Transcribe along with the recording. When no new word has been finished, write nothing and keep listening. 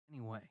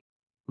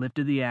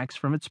lifted the axe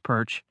from its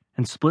perch,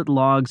 and split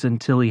logs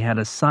until he had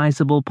a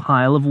sizable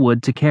pile of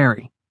wood to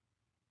carry.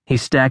 He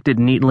stacked it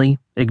neatly,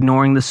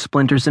 ignoring the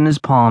splinters in his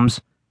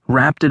palms,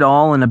 wrapped it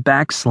all in a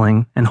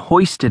backsling, and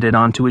hoisted it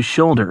onto his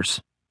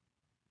shoulders.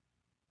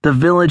 The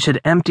village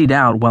had emptied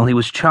out while he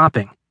was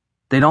chopping.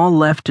 They'd all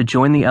left to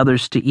join the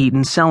others to eat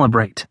and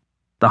celebrate.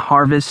 The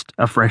harvest,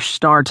 a fresh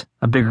start,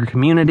 a bigger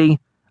community,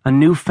 a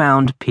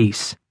newfound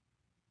peace.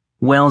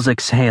 Wells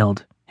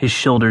exhaled, his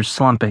shoulders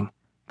slumping.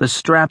 The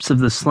straps of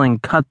the sling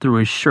cut through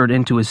his shirt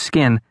into his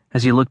skin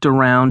as he looked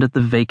around at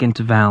the vacant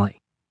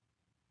valley.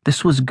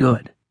 This was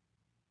good.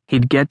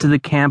 He'd get to the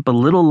camp a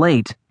little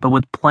late, but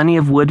with plenty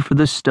of wood for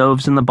the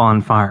stoves and the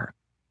bonfire.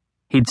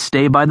 He'd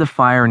stay by the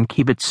fire and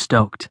keep it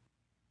stoked.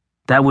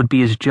 That would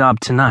be his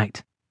job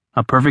tonight.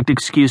 A perfect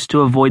excuse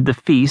to avoid the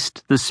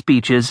feast, the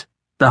speeches,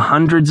 the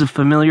hundreds of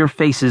familiar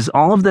faces,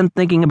 all of them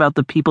thinking about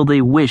the people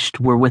they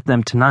wished were with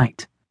them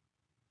tonight.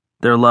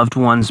 Their loved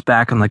ones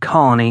back on the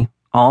colony,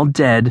 all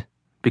dead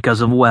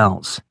because of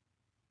Wells.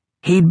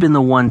 He'd been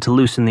the one to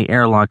loosen the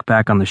airlock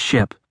back on the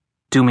ship,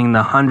 dooming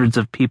the hundreds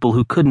of people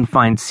who couldn't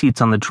find seats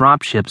on the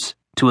dropships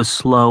to a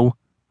slow,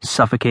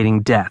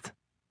 suffocating death,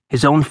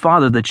 his own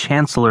father, the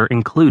Chancellor,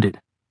 included.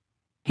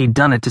 He'd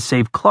done it to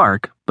save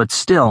Clark, but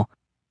still,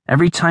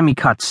 every time he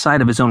caught sight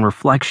of his own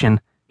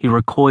reflection, he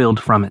recoiled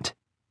from it.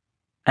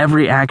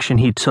 Every action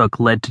he took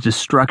led to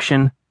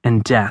destruction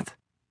and death.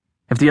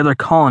 If the other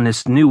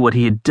colonists knew what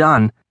he had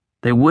done,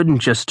 they wouldn't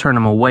just turn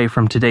him away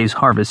from today's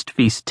harvest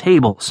feast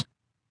tables.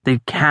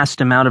 They'd cast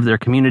him out of their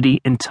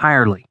community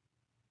entirely.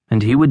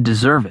 And he would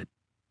deserve it.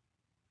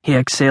 He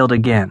exhaled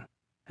again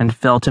and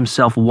felt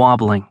himself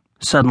wobbling,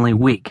 suddenly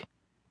weak.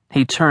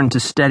 He turned to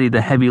steady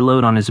the heavy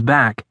load on his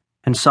back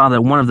and saw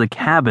that one of the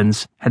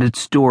cabins had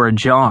its door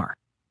ajar.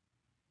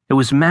 It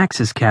was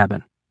Max's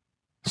cabin,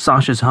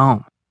 Sasha's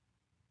home.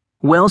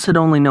 Wells had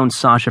only known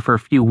Sasha for a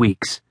few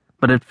weeks,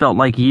 but it felt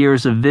like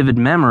years of vivid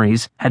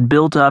memories had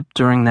built up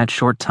during that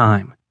short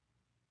time.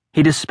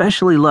 He'd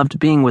especially loved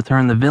being with her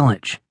in the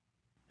village.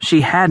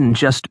 She hadn't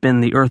just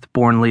been the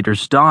Earthborn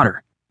leader's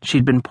daughter.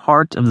 She'd been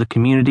part of the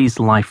community's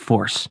life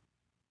force.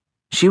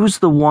 She was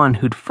the one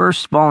who'd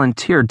first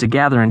volunteered to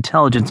gather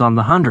intelligence on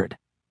the 100,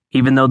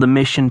 even though the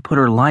mission put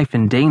her life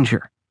in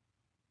danger.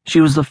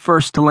 She was the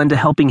first to lend a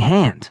helping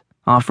hand,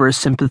 offer a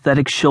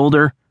sympathetic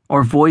shoulder,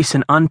 or voice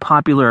an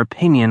unpopular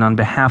opinion on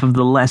behalf of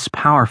the less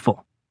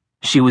powerful.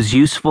 She was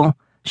useful,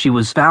 she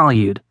was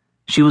valued,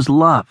 she was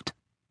loved,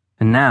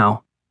 and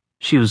now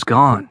she was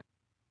gone.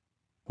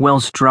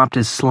 Wells dropped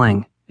his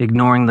sling,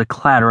 ignoring the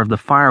clatter of the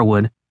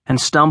firewood, and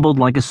stumbled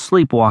like a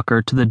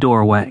sleepwalker to the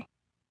doorway.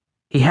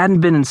 He hadn't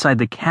been inside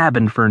the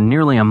cabin for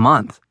nearly a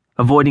month,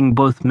 avoiding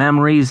both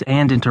memories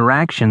and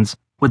interactions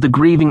with the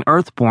grieving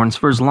Earthborns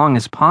for as long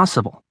as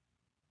possible.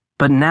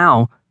 But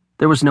now,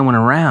 there was no one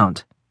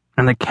around,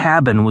 and the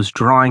cabin was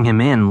drawing him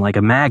in like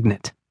a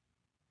magnet.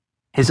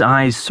 His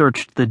eyes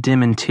searched the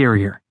dim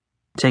interior,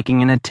 taking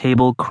in a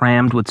table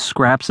crammed with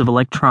scraps of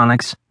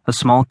electronics, a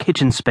small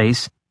kitchen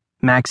space,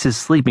 Max's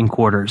sleeping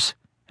quarters,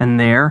 and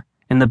there,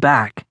 in the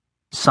back,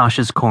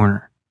 Sasha's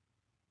corner.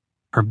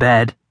 Her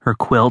bed, her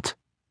quilt,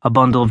 a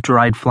bundle of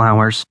dried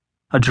flowers,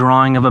 a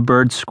drawing of a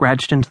bird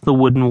scratched into the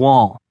wooden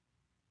wall,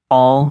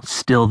 all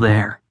still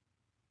there.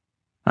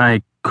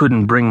 "I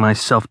couldn't bring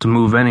myself to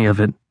move any of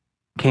it,"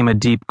 came a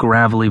deep,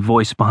 gravelly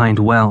voice behind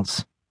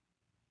Wells.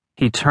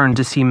 He turned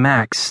to see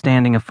Max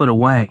standing a foot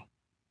away,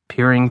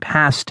 peering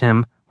past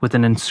him with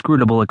an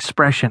inscrutable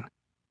expression.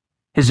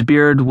 His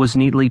beard was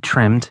neatly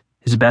trimmed,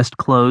 his best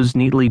clothes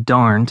neatly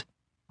darned,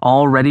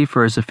 all ready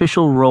for his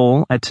official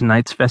role at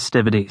tonight's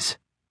festivities.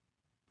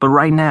 But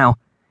right now,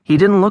 he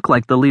didn't look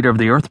like the leader of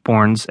the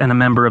Earthborns and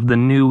a member of the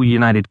new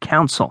United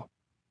Council.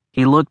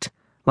 He looked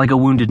like a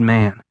wounded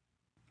man,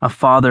 a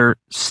father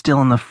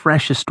still in the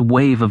freshest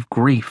wave of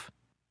grief.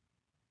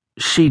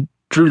 "She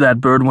drew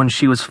that bird when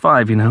she was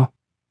 5, you know.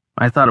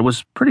 I thought it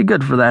was pretty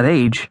good for that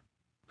age,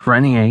 for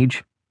any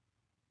age."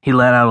 He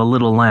let out a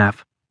little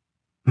laugh.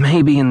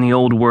 "Maybe in the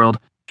old world,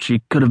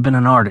 she could have been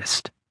an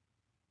artist."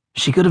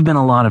 "She could have been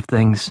a lot of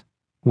things,"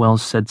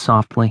 Wells said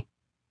softly.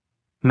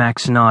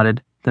 Max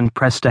nodded, then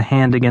pressed a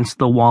hand against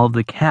the wall of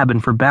the cabin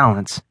for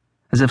balance,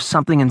 as if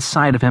something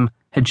inside of him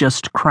had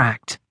just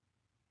cracked.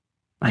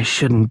 "I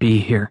shouldn't be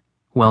here,"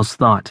 Wells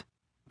thought,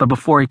 but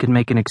before he could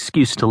make an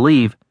excuse to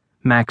leave,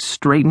 Max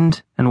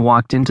straightened and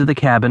walked into the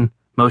cabin,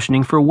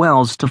 motioning for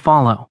Wells to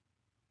follow.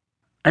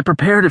 "I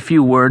prepared a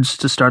few words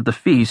to start the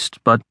feast,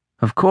 but,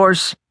 of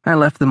course, I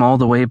left them all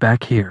the way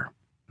back here,"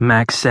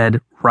 Max said,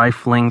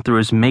 rifling through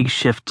his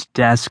makeshift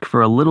desk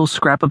for a little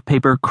scrap of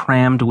paper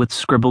crammed with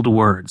scribbled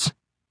words.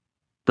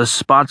 "The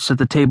spots at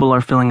the table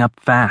are filling up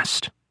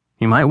fast.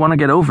 You might want to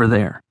get over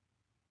there."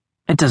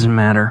 "It doesn't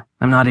matter.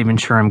 I'm not even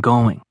sure I'm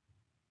going."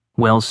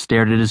 Wells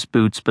stared at his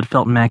boots but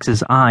felt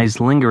Max's eyes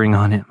lingering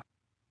on him.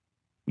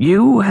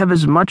 "You have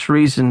as much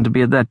reason to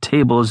be at that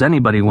table as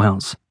anybody,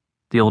 Wells,"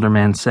 the older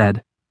man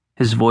said.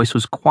 His voice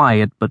was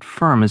quiet but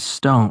firm as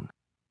stone.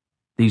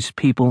 "These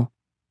people,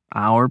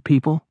 our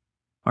people,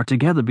 are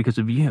together because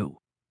of you,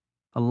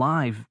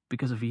 alive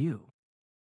because of you."